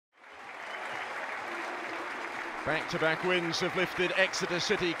Back-to-back wins have lifted Exeter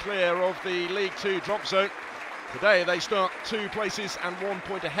City clear of the League Two drop zone. Today they start 2 places and 1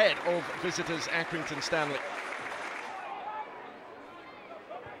 point ahead of visitors Accrington Stanley.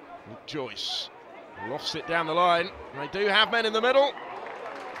 Joyce lofts it down the line. They do have men in the middle.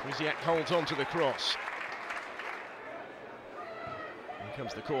 Krzysiak holds on to the cross. Here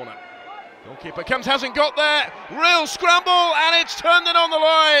comes the corner. Goalkeeper hasn't got there. Real scramble, and it's turned in on the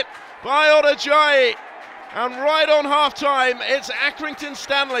line by Odajayi. And right on half-time, it's Accrington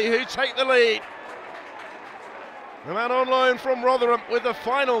Stanley who take the lead. The man on loan from Rotherham with the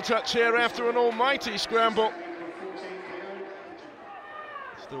final touch here after an almighty scramble.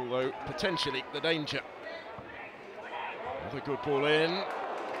 Still, though, potentially the danger. Another good ball in.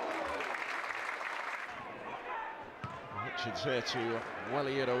 Richards here to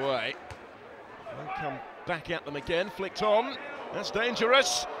welly it away. They'll come back at them again, flicked on. That's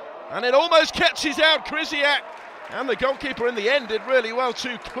dangerous. And it almost catches out Krzysiak. And the goalkeeper in the end did really well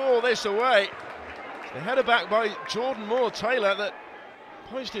to claw this away. The header back by Jordan Moore-Taylor that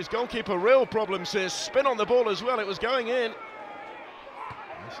posed his goalkeeper real problems here. Spin on the ball as well, it was going in.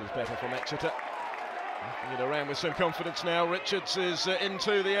 This is better from Exeter. Knocking it around with some confidence now. Richards is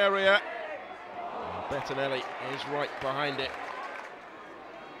into the area. And Bettinelli is right behind it.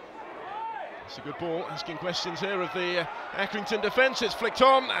 It's a good ball, asking questions here of the Accrington defence. It's flicked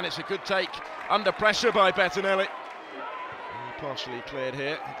on, and it's a good take under pressure by Bettinelli. Partially cleared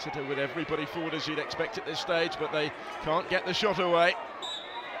here. Exeter with everybody forward as you'd expect at this stage, but they can't get the shot away.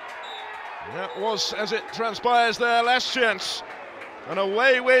 And that was, as it transpires, their last chance. An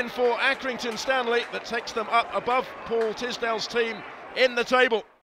away win for Accrington Stanley that takes them up above Paul Tisdale's team in the table.